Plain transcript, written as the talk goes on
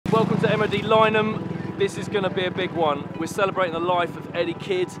to MOD Lynham. This is going to be a big one. We're celebrating the life of Eddie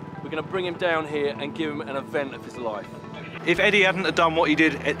Kidd. We're going to bring him down here and give him an event of his life. If Eddie hadn't have done what he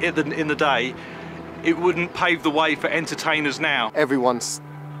did in the day, it wouldn't pave the way for entertainers now. Everyone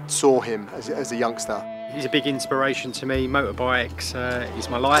saw him as a youngster. He's a big inspiration to me. Motorbikes is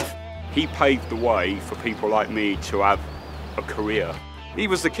my life. He paved the way for people like me to have a career. He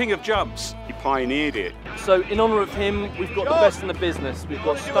was the king of jumps. He pioneered it. So in honour of him, we've got the best in the business. We've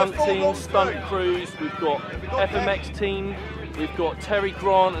got stunt teams, stunt crews, we've got FMX team, we've got Terry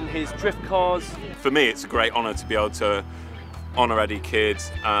Grant and his drift cars. For me, it's a great honour to be able to honour Eddie Kidd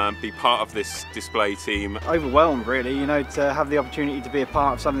and be part of this display team. Overwhelmed, really. You know, to have the opportunity to be a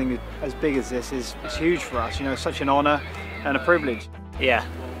part of something as big as this is huge for us. You know, such an honour and a privilege. Yeah,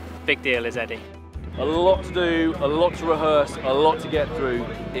 big deal is Eddie. A lot to do, a lot to rehearse, a lot to get through.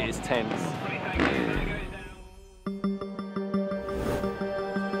 It is tense.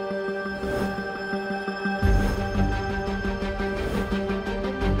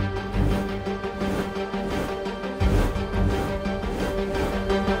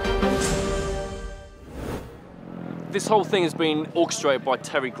 This whole thing has been orchestrated by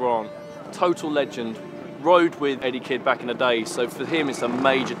Terry Grant, total legend. Rode with Eddie Kidd back in the day, so for him it's a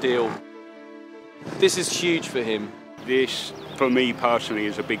major deal. This is huge for him. This, for me personally,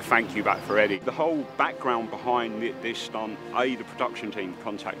 is a big thank you back for Eddie. The whole background behind this stunt, the production team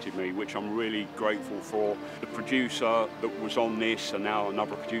contacted me, which I'm really grateful for. The producer that was on this, and now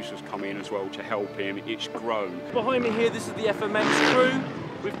another producer's come in as well to help him. It's grown. Behind me here, this is the FMX crew.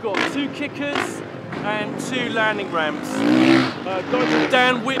 We've got 2 kickers and 2 landing ramps.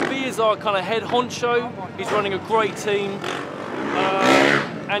 Dan Whitby is our kind of head honcho. He's running a great team.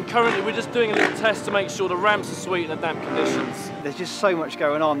 And currently we're just doing a little test to make sure the ramps are sweet in the damp conditions. There's just so much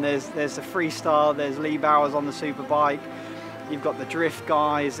going on. There's the freestyle, there's Lee Bowers on the superbike, you've got the drift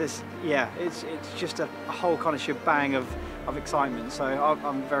guys. It's just a whole kind of shebang of excitement. So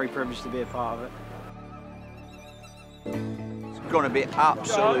I'm very privileged to be a part of it. It's going to be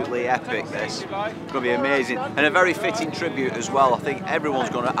absolutely epic, this. It's going to be amazing. And a very fitting tribute as well. I think everyone's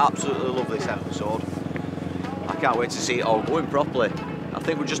going to absolutely love this episode. I can't wait to see it all going properly. I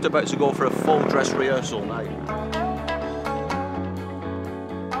think we're just about to go for a full dress rehearsal now.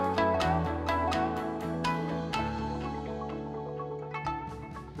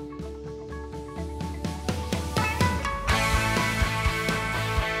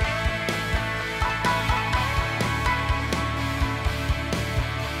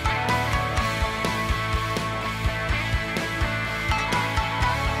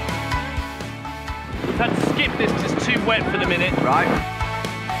 We've had to skip this because it's too wet for the minute. Right.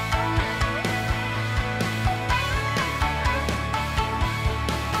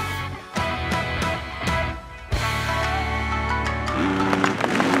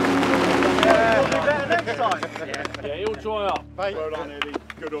 Yeah, it'll dry up. Well done, Eddie.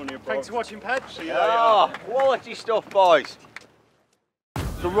 Good on you, bro. Thanks for watching, Pad. See you later. Oh, quality stuff, boys.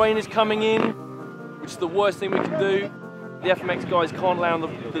 The rain is coming in, which is the worst thing we can do. The FMX guys can't land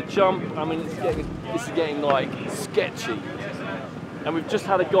the jump. I mean, this is getting like sketchy. And we've just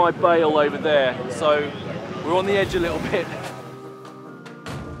had a guy bail over there, so we're on the edge a little bit.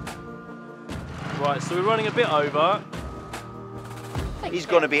 Right, so we're running a bit over. He's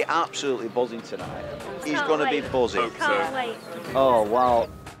going to be absolutely buzzing tonight. He's going to be buzzing. Can't wait. Oh, wow.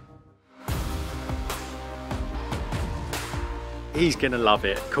 He's going to love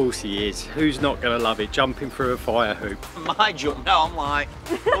it, of course he is. Who's not going to love it, jumping through a fire hoop? My jump now, I'm like,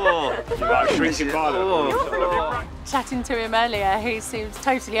 oh. You like shrinking violet. Chatting to him earlier, he seems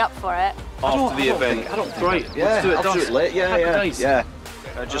totally up for it. After the event. Great, yeah, absolutely, yeah.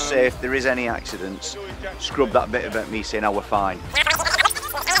 Just say if there is any accidents, scrub that bit about me saying, oh, we're fine.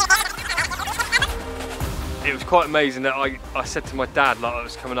 It was quite amazing that I said to my dad, like, I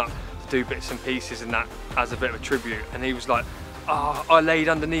was coming up to do bits and pieces and that as a bit of a tribute, and he was like, oh, I laid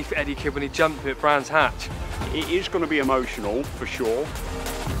underneath Eddie Kidd when he jumped me at Brands Hatch. It is going to be emotional, for sure.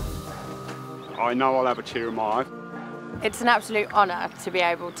 I know I'll have a tear in my eye. It's an absolute honour to be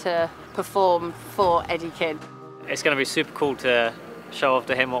able to perform for Eddie Kidd. It's going to be super cool to show off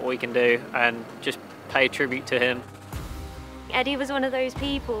to him what we can do and just pay tribute to him. Eddie was one of those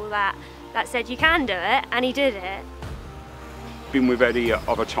people that said you can do it, and he did it. Been with Eddie at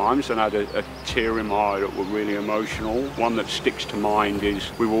other times and had a tear in my eye that were really emotional. One that sticks to mind is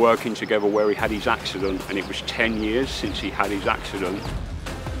we were working together where he had his accident, and it was 10 years since he had his accident.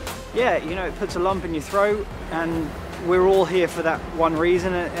 Yeah, you know, it puts a lump in your throat, and we're all here for that one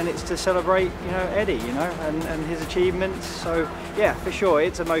reason, and it's to celebrate, you know, Eddie, you know, and his achievements. So yeah, for sure,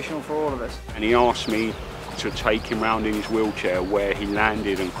 it's emotional for all of us. And he asked me to take him round in his wheelchair where he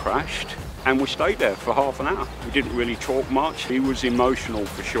landed and crashed. And we stayed there for half an hour. We didn't really talk much. He was emotional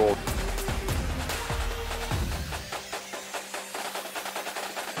for sure.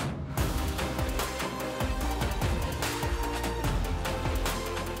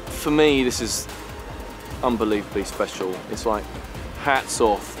 For me, this is unbelievably special. It's like hats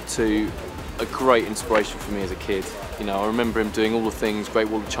off to a great inspiration for me as a kid. You know, I remember him doing all the things, Great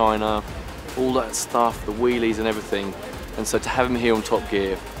Wall of China, all that stuff, the wheelies and everything. And so to have him here on Top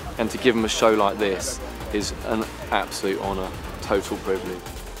Gear and to give him a show like this is an absolute honour, total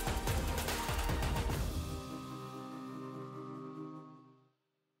privilege.